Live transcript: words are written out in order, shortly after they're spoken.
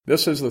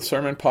This is the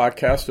sermon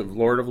podcast of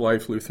Lord of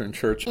Life Lutheran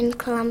Church in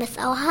Columbus,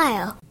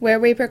 Ohio, where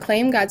we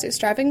proclaim God's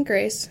extravagant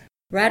grace,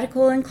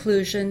 radical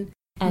inclusion,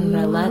 and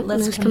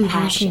relentless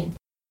compassion.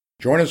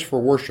 Join us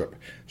for worship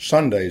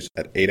Sundays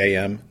at 8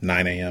 a.m.,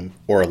 9 a.m.,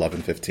 or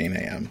 11:15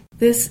 a.m.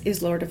 This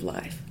is Lord of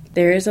Life.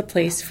 There is a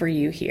place for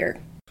you here.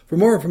 For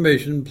more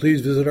information, please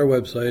visit our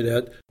website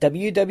at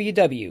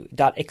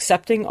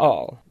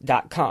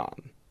www.acceptingall.com.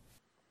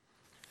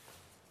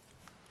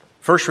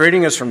 First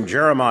reading is from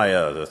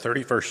Jeremiah, the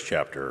 31st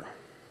chapter.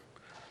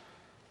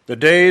 The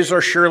days are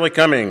surely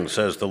coming,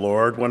 says the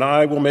Lord, when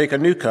I will make a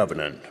new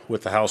covenant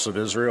with the house of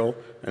Israel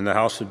and the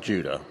house of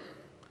Judah.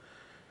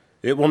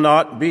 It will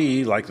not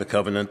be like the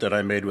covenant that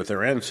I made with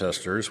their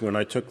ancestors when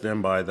I took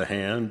them by the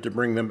hand to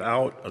bring them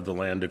out of the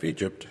land of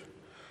Egypt,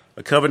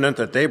 a covenant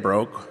that they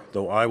broke,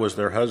 though I was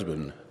their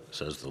husband,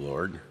 says the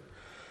Lord.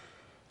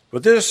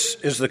 But this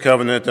is the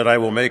covenant that I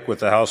will make with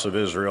the house of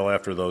Israel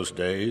after those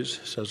days,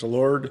 says the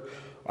Lord.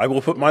 I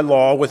will put my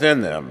law within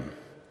them,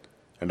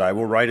 and I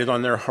will write it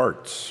on their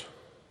hearts.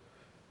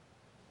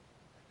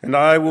 And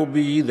I will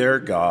be their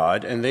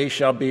God, and they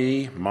shall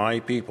be my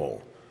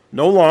people.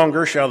 No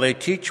longer shall they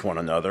teach one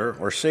another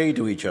or say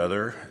to each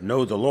other,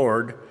 know the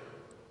Lord,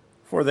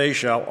 for they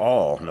shall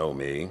all know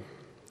me.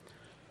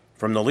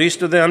 From the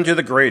least of them to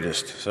the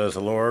greatest, says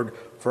the Lord,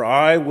 for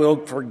I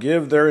will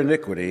forgive their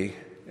iniquity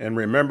and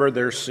remember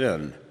their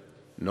sin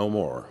no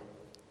more.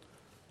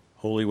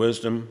 Holy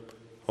wisdom,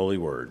 holy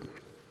word.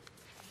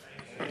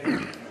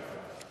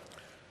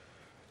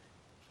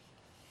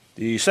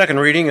 The second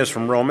reading is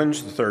from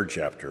Romans, the 3rd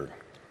chapter.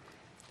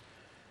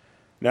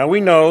 Now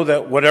we know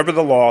that whatever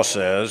the law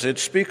says, it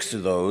speaks to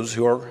those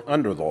who are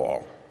under the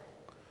law,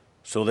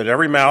 so that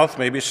every mouth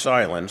may be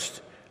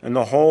silenced and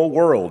the whole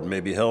world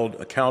may be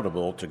held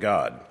accountable to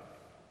God.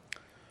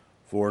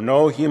 For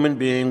no human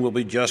being will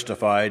be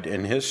justified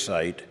in his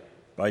sight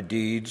by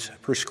deeds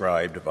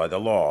prescribed by the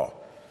law.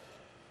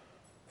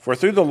 For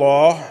through the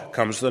law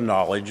comes the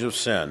knowledge of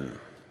sin.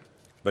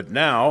 But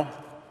now,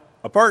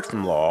 apart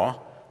from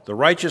law, the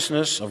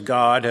righteousness of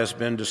God has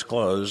been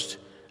disclosed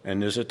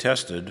and is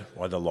attested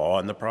by the law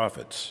and the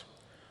prophets.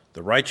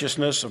 The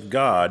righteousness of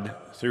God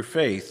through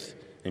faith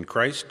in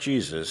Christ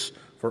Jesus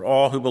for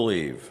all who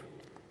believe.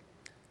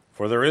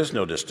 For there is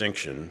no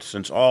distinction,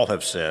 since all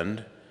have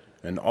sinned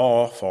and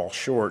all fall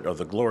short of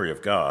the glory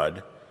of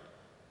God.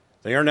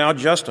 They are now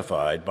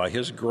justified by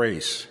his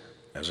grace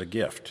as a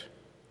gift,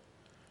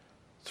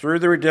 through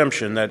the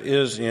redemption that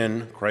is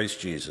in Christ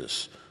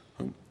Jesus,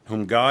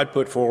 whom God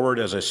put forward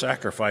as a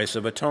sacrifice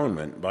of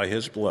atonement by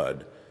his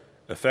blood,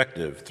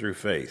 effective through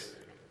faith.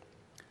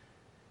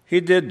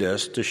 He did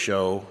this to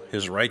show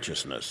his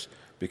righteousness,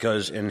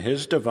 because in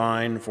his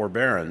divine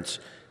forbearance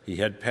he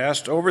had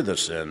passed over the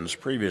sins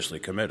previously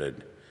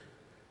committed.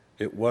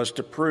 It was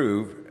to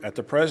prove at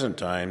the present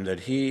time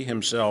that he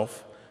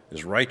himself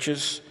is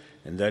righteous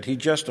and that he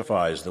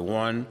justifies the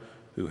one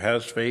who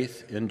has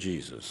faith in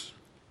Jesus.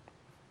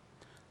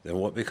 Then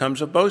what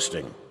becomes of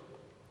boasting?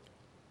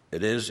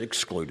 It is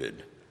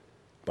excluded.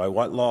 By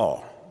what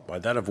law? By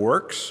that of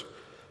works?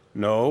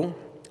 No,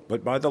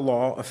 but by the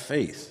law of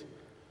faith.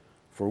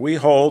 For we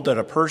hold that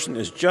a person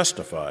is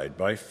justified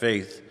by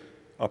faith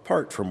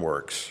apart from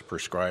works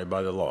prescribed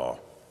by the law.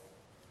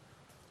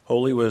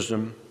 Holy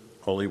wisdom,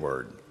 holy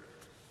word.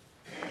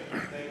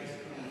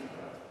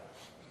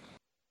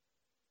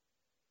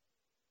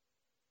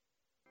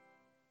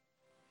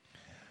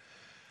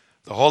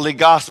 The Holy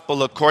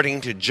Gospel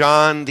according to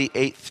John, the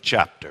 8th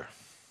chapter.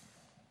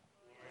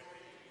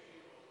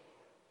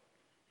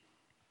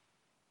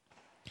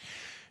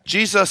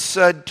 Jesus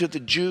said to the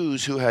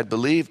Jews who had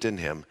believed in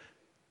him,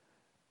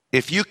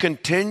 if you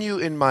continue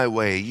in my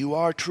way, you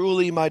are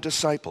truly my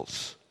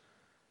disciples,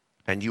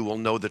 and you will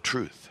know the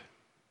truth,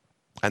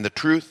 and the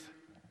truth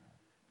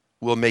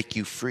will make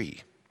you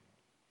free.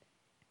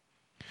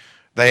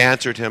 They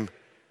answered him,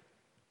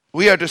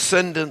 we are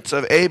descendants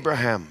of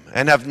Abraham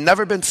and have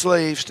never been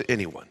slaves to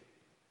anyone.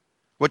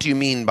 What do you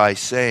mean by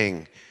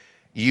saying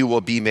you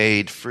will be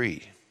made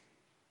free?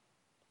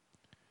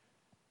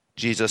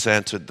 Jesus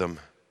answered them,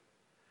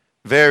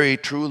 very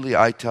truly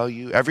I tell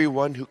you,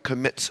 everyone who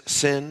commits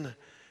sin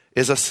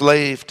is a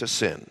slave to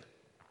sin.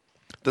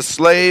 The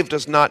slave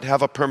does not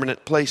have a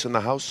permanent place in the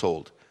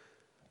household.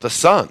 The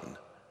son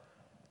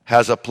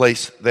has a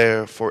place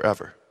there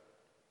forever.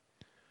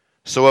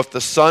 So if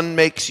the Son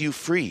makes you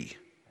free,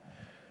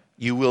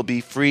 you will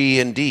be free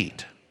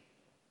indeed.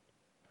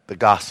 The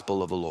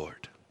gospel of the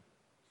Lord.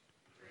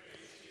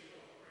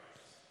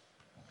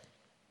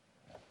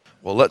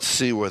 Well, let's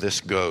see where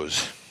this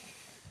goes.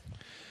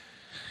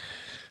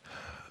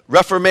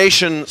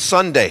 Reformation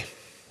Sunday.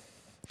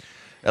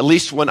 At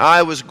least when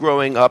I was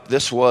growing up,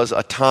 this was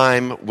a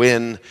time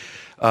when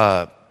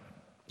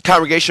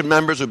congregation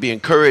members would be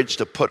encouraged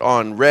to put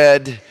on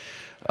red.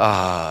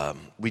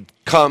 We'd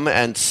come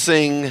and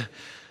sing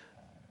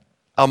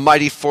 "A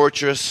Mighty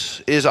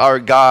Fortress Is Our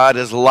God"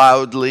 as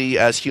loudly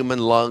as human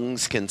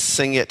lungs can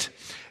sing it.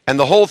 And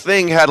the whole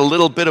thing had a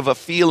little bit of a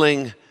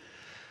feeling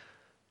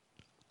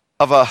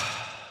of a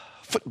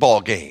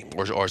football game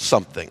or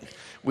something.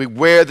 we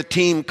wear the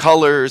team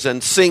colors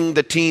and sing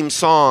the team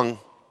song,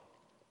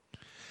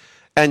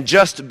 and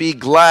just be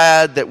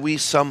glad that we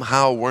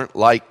somehow weren't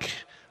like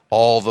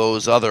all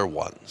those other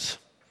ones,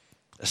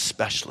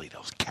 especially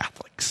those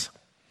Catholics.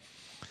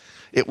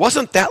 It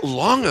wasn't that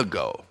long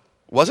ago,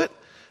 was it?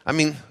 I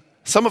mean,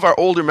 some of our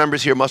older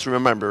members here must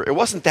remember, it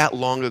wasn't that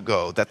long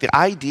ago that the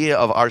idea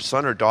of our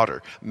son or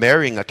daughter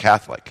marrying a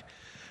Catholic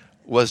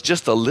was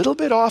just a little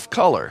bit off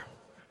color,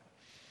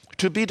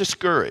 to be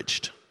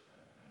discouraged.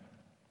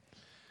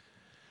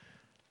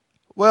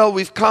 Well,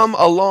 we've come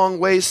a long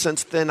way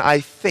since then, I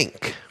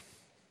think.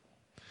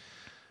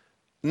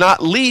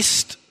 Not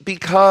least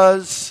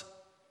because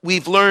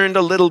we've learned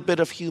a little bit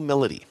of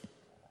humility.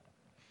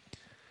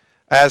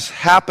 As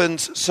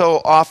happens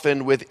so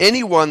often with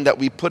anyone that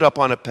we put up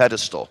on a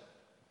pedestal.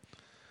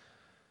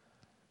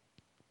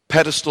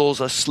 Pedestals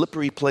are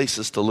slippery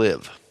places to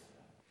live,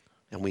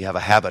 and we have a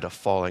habit of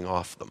falling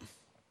off them.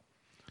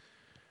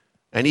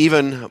 And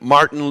even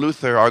Martin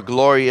Luther, our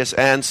glorious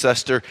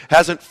ancestor,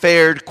 hasn't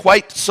fared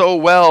quite so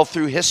well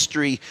through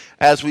history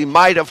as we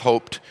might have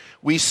hoped.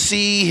 We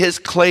see his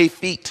clay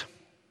feet.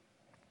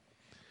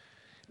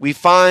 We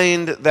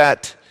find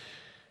that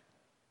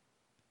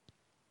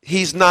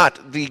he's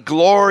not the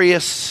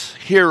glorious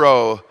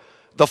hero,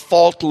 the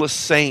faultless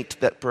saint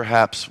that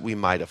perhaps we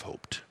might have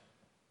hoped.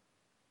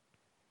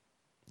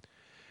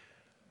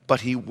 But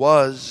he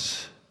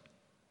was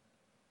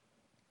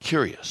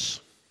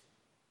curious.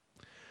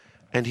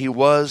 And he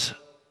was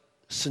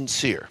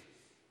sincere.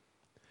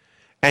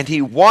 And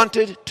he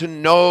wanted to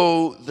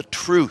know the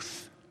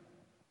truth.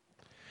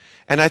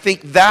 And I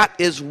think that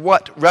is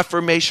what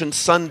Reformation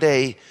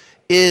Sunday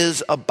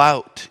is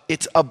about.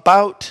 It's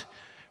about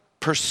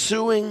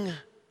pursuing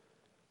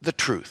the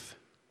truth.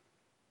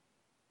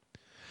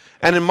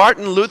 And in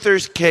Martin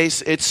Luther's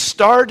case, it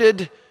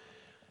started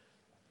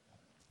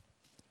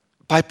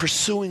by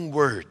pursuing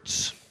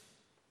words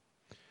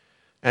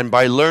and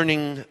by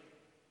learning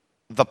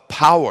the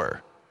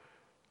power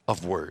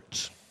of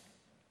words.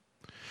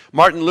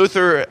 Martin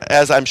Luther,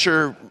 as I'm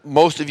sure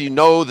most of you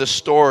know the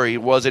story,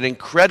 was an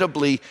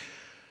incredibly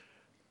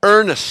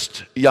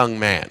earnest young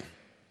man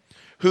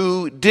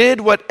who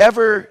did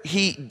whatever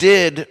he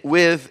did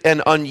with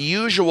an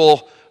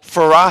unusual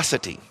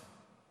ferocity.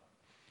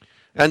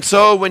 And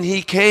so when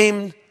he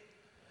came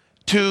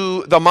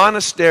to the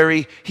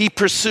monastery, he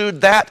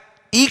pursued that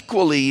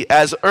equally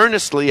as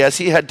earnestly as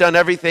he had done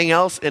everything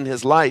else in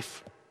his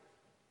life.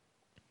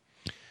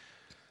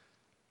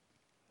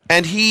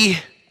 And he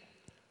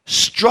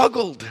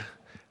struggled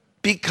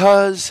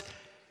because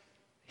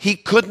he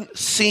couldn't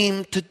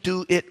seem to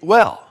do it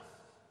well.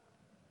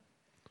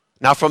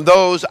 Now, from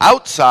those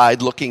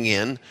outside looking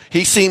in,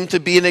 he seemed to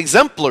be an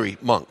exemplary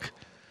monk,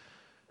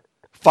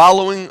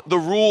 following the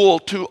rule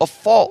to a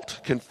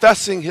fault,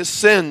 confessing his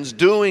sins,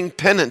 doing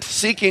penance,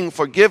 seeking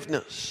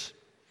forgiveness.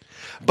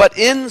 But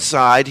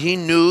inside, he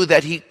knew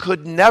that he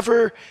could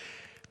never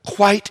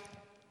quite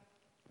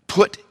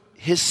put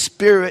his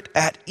spirit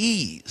at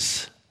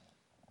ease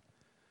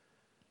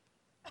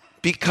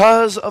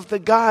because of the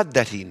God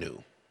that he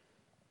knew.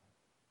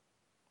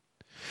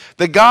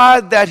 The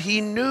God that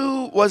he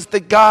knew was the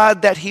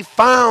God that he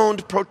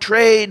found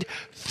portrayed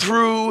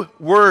through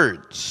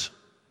words.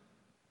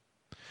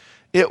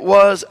 It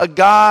was a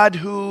God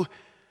who,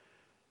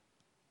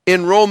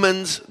 in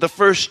Romans, the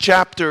first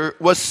chapter,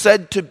 was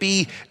said to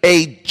be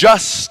a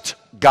just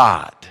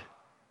God,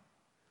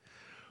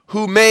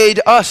 who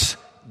made us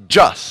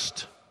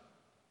just.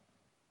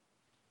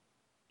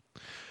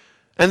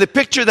 And the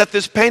picture that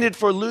this painted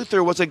for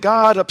Luther was a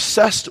God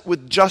obsessed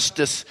with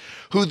justice,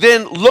 who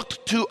then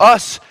looked to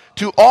us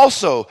to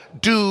also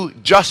do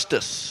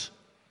justice.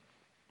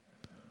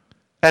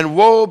 And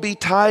woe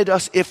betide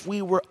us if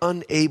we were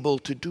unable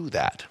to do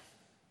that.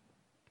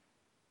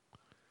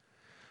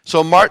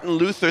 So Martin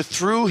Luther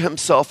threw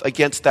himself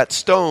against that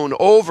stone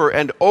over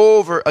and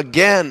over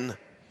again,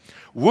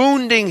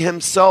 wounding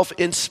himself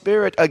in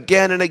spirit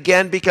again and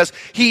again, because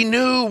he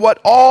knew what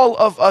all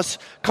of us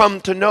come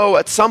to know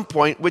at some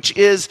point, which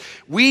is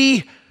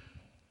we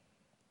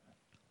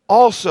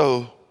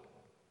also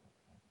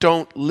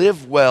don't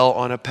live well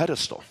on a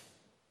pedestal.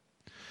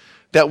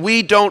 That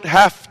we don't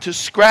have to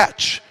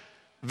scratch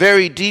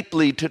very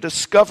deeply to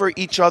discover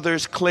each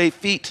other's clay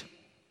feet,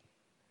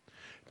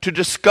 to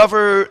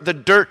discover the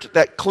dirt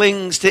that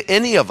clings to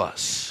any of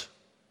us.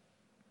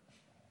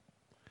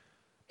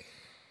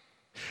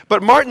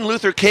 But Martin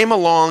Luther came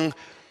along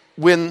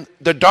when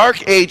the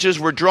Dark Ages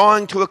were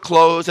drawing to a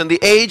close and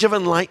the Age of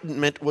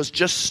Enlightenment was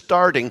just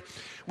starting,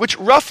 which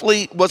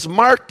roughly was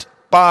marked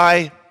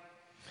by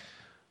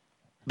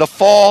the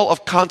fall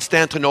of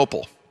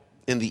Constantinople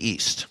in the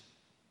East.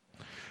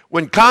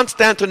 When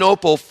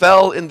Constantinople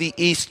fell in the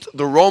East,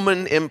 the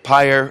Roman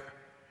Empire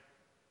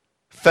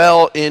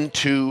fell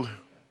into,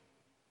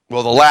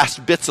 the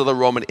last bits of the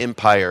Roman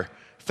Empire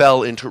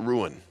fell into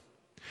ruin.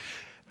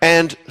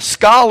 And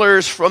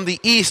scholars from the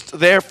East,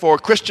 therefore,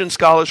 Christian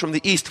scholars from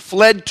the East,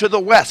 fled to the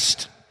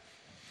West,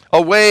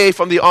 away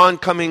from the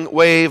oncoming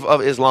wave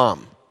of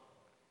Islam.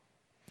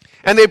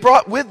 And they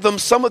brought with them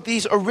some of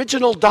these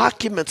original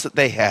documents that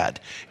they had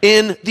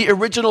in the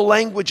original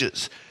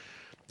languages,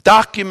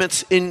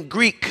 documents in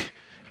Greek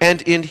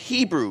and in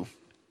Hebrew,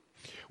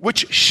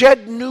 which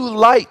shed new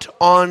light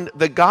on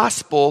the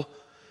gospel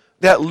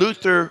that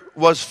Luther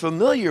was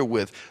familiar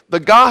with, the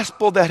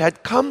gospel that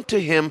had come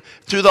to him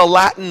through the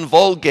Latin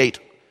Vulgate,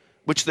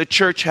 which the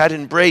church had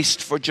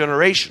embraced for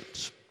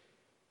generations.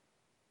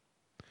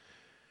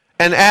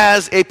 And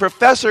as a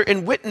professor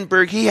in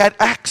Wittenberg, he had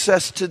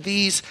access to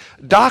these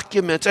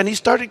documents, and he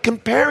started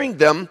comparing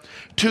them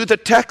to the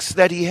texts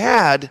that he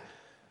had,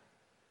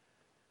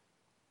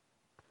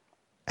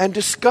 and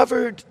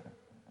discovered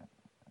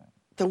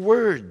the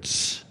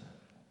words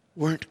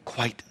weren't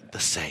quite the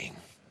same.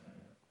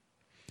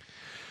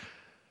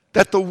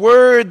 That the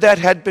word that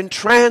had been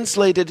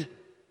translated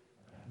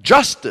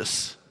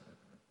justice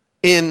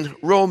in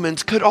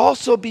Romans could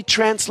also be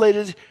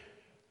translated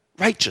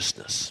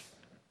righteousness.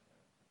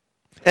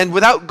 And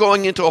without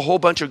going into a whole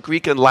bunch of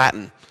Greek and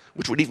Latin,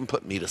 which would even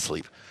put me to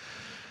sleep,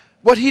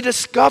 what he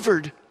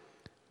discovered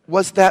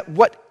was that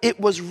what it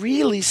was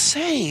really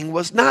saying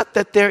was not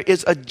that there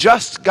is a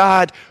just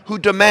God who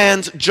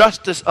demands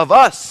justice of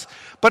us,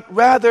 but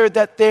rather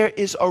that there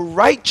is a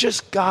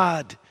righteous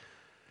God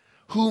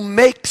who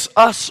makes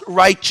us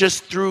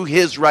righteous through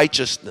his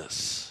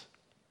righteousness.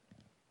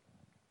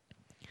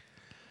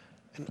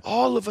 And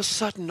all of a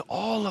sudden,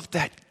 all of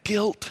that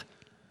guilt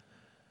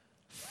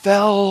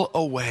fell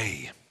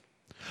away.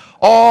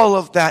 All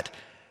of that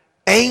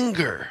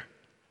anger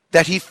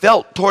that he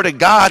felt toward a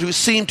God who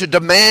seemed to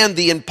demand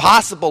the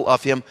impossible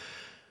of him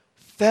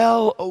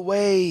fell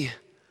away.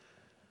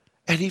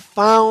 And he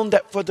found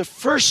that for the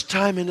first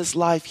time in his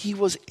life, he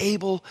was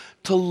able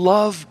to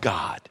love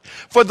God.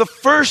 For the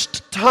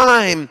first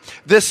time,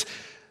 this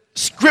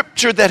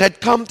scripture that had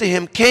come to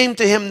him came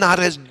to him not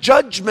as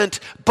judgment,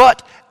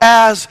 but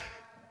as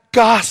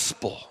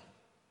gospel,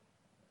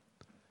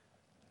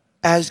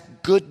 as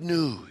good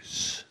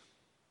news.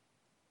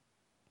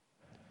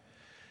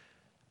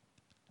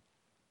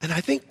 And I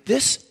think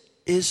this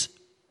is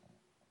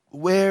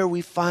where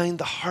we find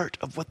the heart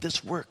of what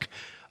this work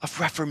of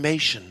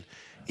Reformation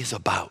is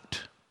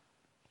about.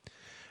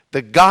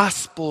 The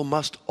gospel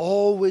must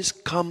always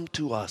come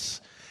to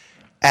us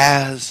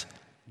as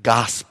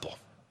gospel.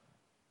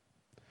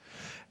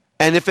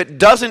 And if it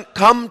doesn't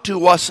come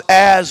to us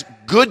as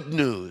good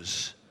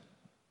news,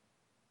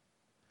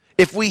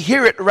 if we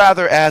hear it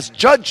rather as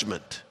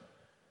judgment,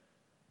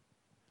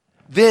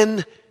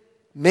 then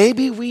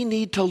maybe we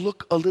need to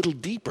look a little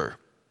deeper.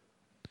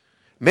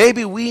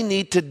 Maybe we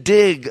need to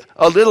dig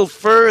a little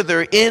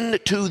further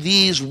into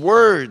these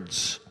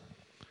words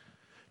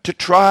to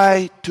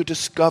try to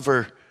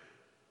discover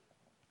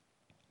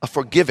a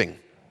forgiving,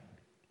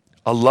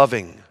 a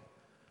loving,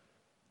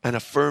 and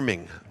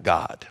affirming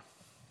God.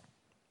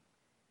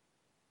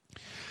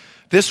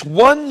 This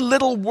one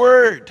little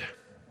word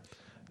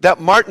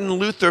that Martin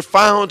Luther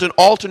found an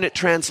alternate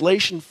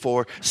translation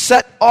for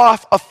set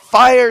off a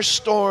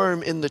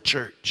firestorm in the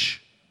church.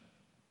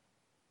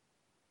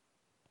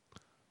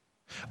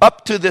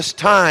 Up to this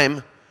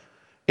time,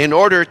 in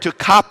order to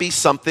copy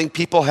something,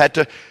 people had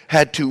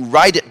to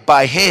write it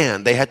by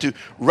hand. They had to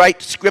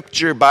write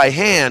scripture by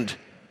hand.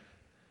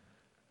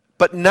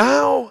 But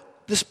now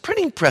this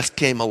printing press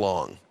came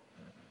along,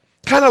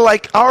 kind of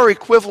like our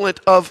equivalent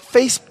of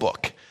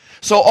Facebook.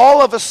 So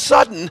all of a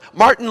sudden,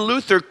 Martin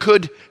Luther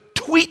could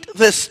tweet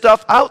this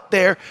stuff out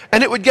there,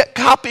 and it would get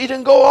copied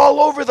and go all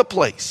over the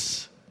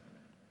place.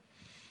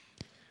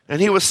 And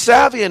he was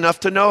savvy enough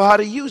to know how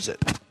to use it.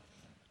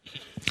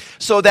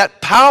 So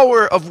that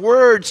power of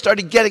words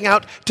started getting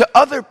out to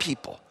other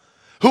people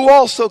who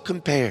also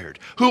compared,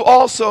 who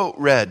also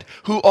read,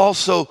 who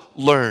also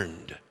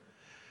learned.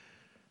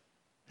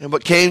 And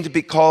what came to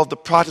be called the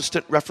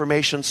Protestant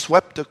Reformation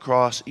swept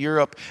across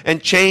Europe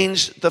and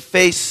changed the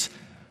face,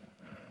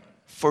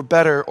 for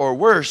better or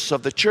worse,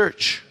 of the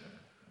church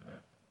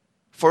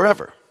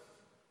forever.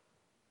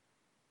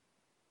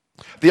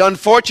 The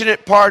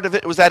unfortunate part of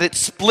it was that it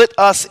split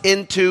us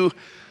into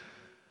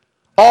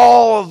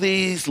all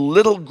these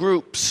little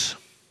groups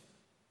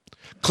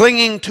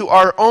clinging to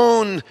our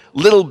own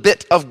little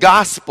bit of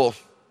gospel,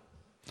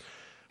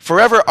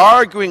 forever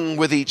arguing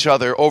with each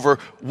other over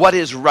what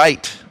is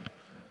right,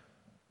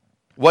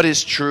 what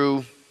is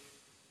true.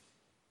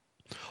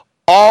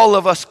 All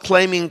of us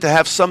claiming to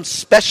have some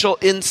special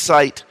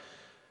insight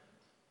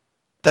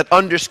that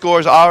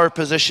underscores our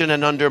position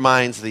and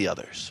undermines the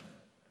others.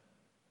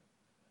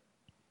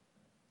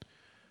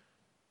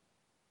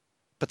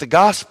 But the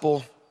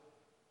gospel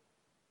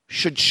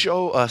should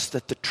show us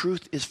that the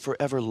truth is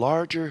forever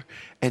larger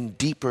and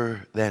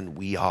deeper than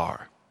we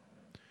are.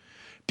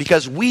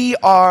 Because we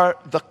are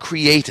the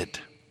created,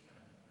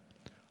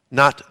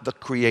 not the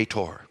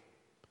creator.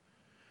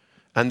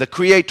 And the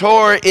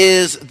creator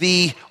is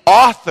the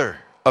author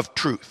of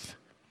truth,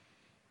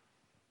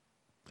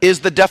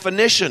 is the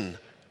definition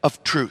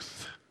of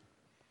truth,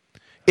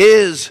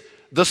 is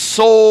the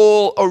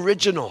sole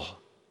original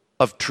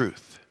of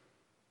truth.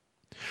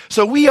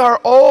 So we are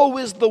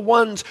always the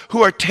ones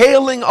who are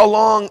tailing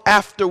along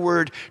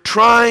afterward,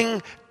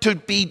 trying to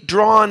be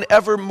drawn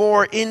ever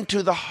more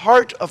into the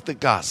heart of the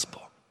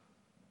gospel.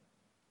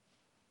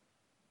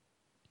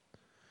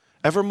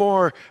 Ever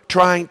more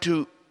trying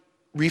to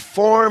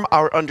reform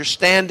our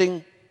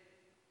understanding,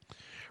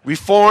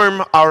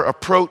 reform our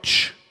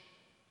approach,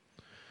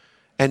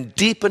 and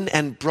deepen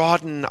and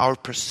broaden our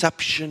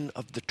perception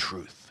of the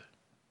truth.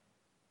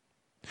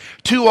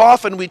 Too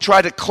often we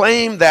try to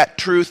claim that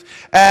truth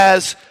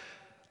as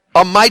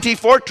a mighty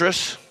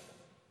fortress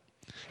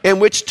in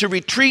which to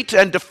retreat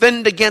and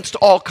defend against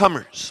all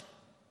comers,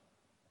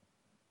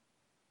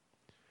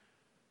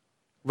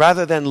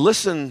 rather than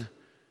listen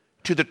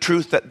to the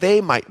truth that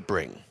they might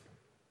bring,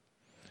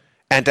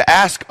 and to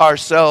ask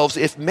ourselves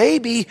if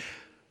maybe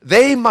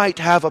they might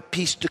have a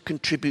piece to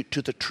contribute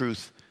to the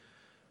truth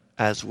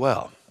as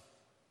well.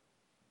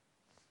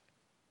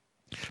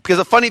 Because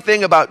the funny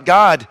thing about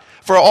God,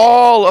 for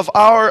all of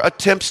our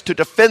attempts to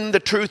defend the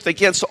truth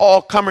against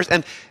all comers,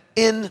 and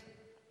in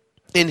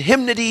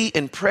hymnody,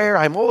 in prayer,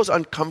 I'm always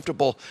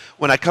uncomfortable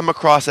when I come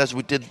across, as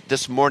we did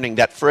this morning,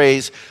 that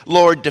phrase,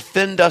 Lord,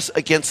 defend us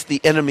against the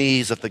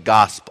enemies of the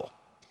gospel.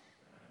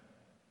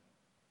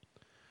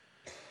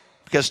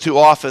 Because too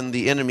often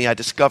the enemy I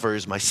discover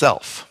is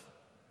myself,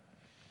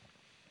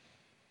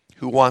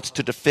 who wants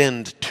to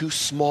defend too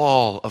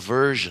small a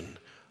version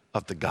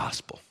of the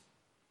gospel.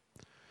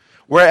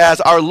 Whereas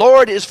our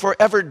Lord is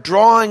forever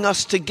drawing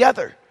us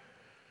together,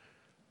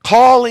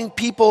 calling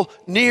people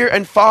near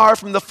and far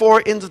from the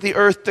four ends of the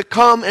earth to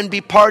come and be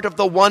part of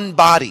the one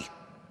body,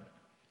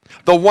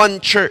 the one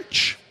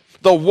church,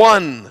 the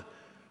one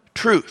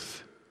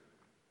truth.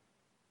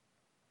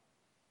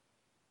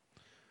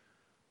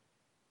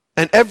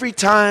 And every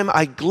time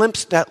I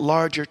glimpse that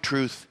larger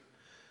truth,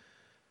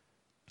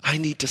 I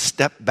need to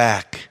step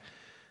back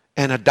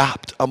and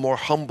adopt a more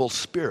humble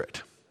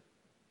spirit.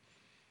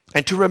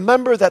 And to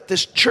remember that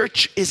this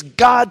church is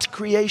God's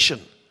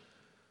creation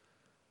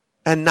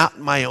and not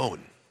my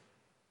own.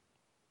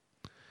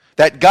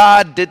 That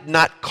God did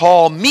not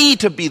call me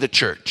to be the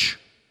church,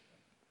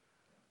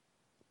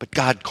 but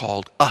God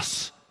called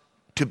us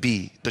to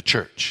be the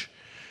church.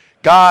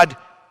 God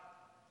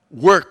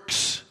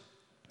works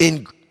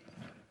in,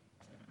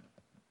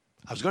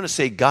 I was going to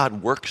say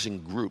God works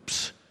in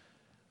groups,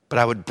 but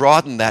I would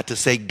broaden that to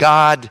say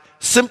God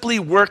simply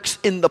works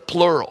in the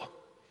plural.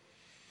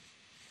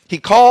 He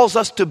calls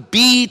us to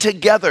be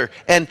together,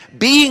 and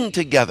being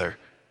together,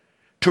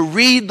 to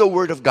read the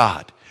Word of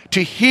God,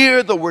 to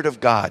hear the Word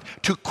of God,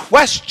 to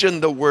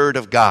question the Word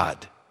of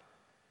God,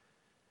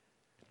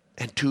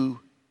 and to,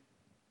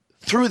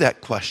 through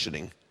that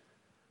questioning,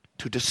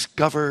 to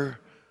discover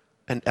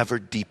an ever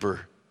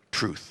deeper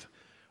truth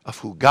of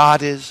who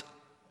God is,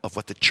 of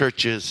what the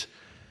church is,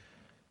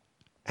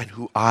 and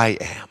who I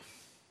am.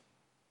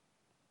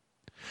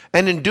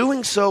 And in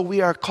doing so,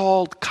 we are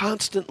called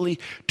constantly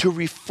to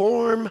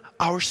reform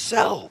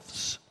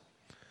ourselves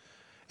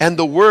and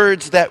the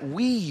words that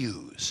we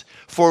use,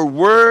 for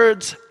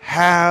words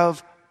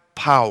have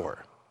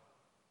power.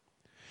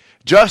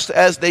 Just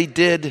as they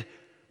did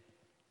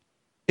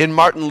in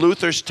Martin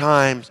Luther's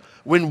times,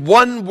 when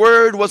one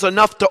word was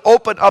enough to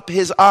open up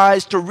his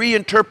eyes to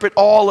reinterpret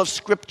all of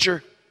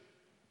Scripture.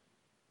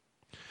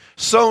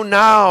 So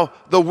now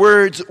the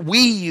words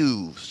we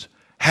use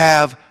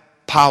have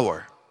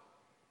power.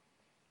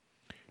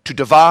 To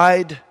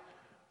divide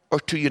or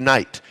to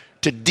unite,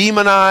 to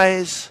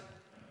demonize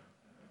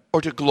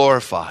or to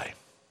glorify,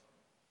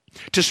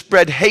 to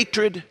spread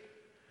hatred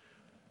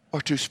or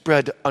to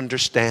spread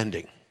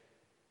understanding,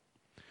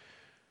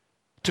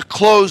 to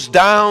close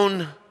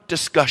down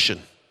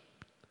discussion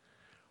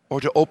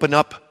or to open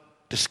up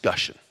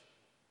discussion,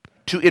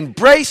 to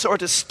embrace or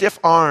to stiff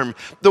arm.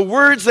 The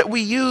words that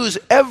we use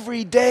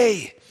every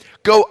day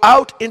go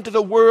out into the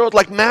world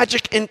like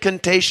magic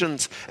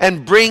incantations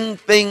and bring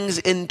things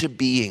into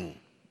being.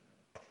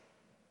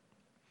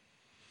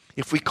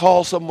 If we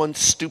call someone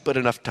stupid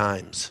enough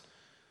times,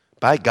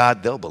 by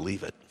God, they'll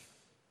believe it.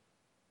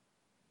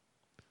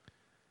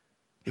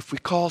 If we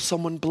call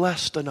someone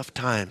blessed enough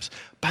times,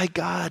 by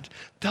God,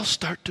 they'll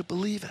start to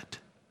believe it.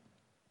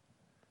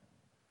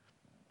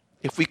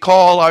 If we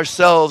call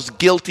ourselves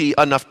guilty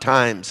enough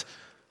times,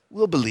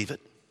 we'll believe it.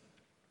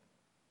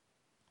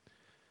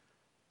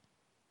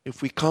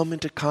 If we come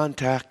into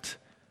contact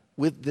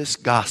with this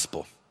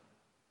gospel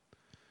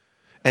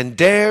and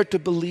dare to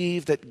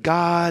believe that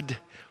God,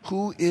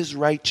 who is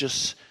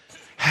righteous,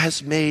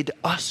 has made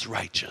us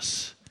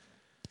righteous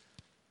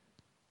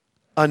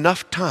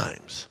enough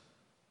times,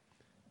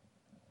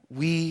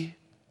 we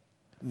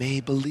may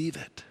believe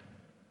it.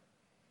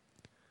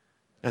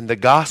 And the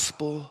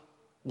gospel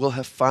will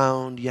have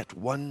found yet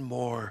one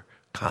more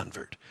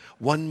convert,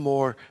 one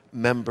more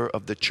member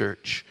of the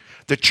church.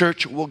 The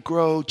church will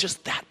grow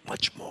just that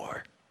much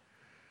more.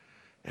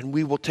 And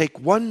we will take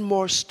one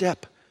more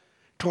step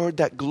toward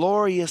that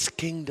glorious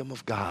kingdom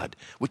of God,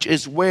 which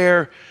is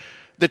where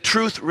the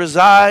truth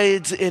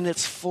resides in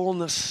its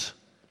fullness,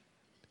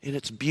 in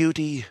its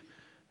beauty,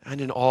 and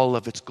in all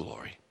of its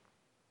glory.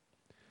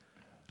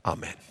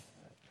 Amen.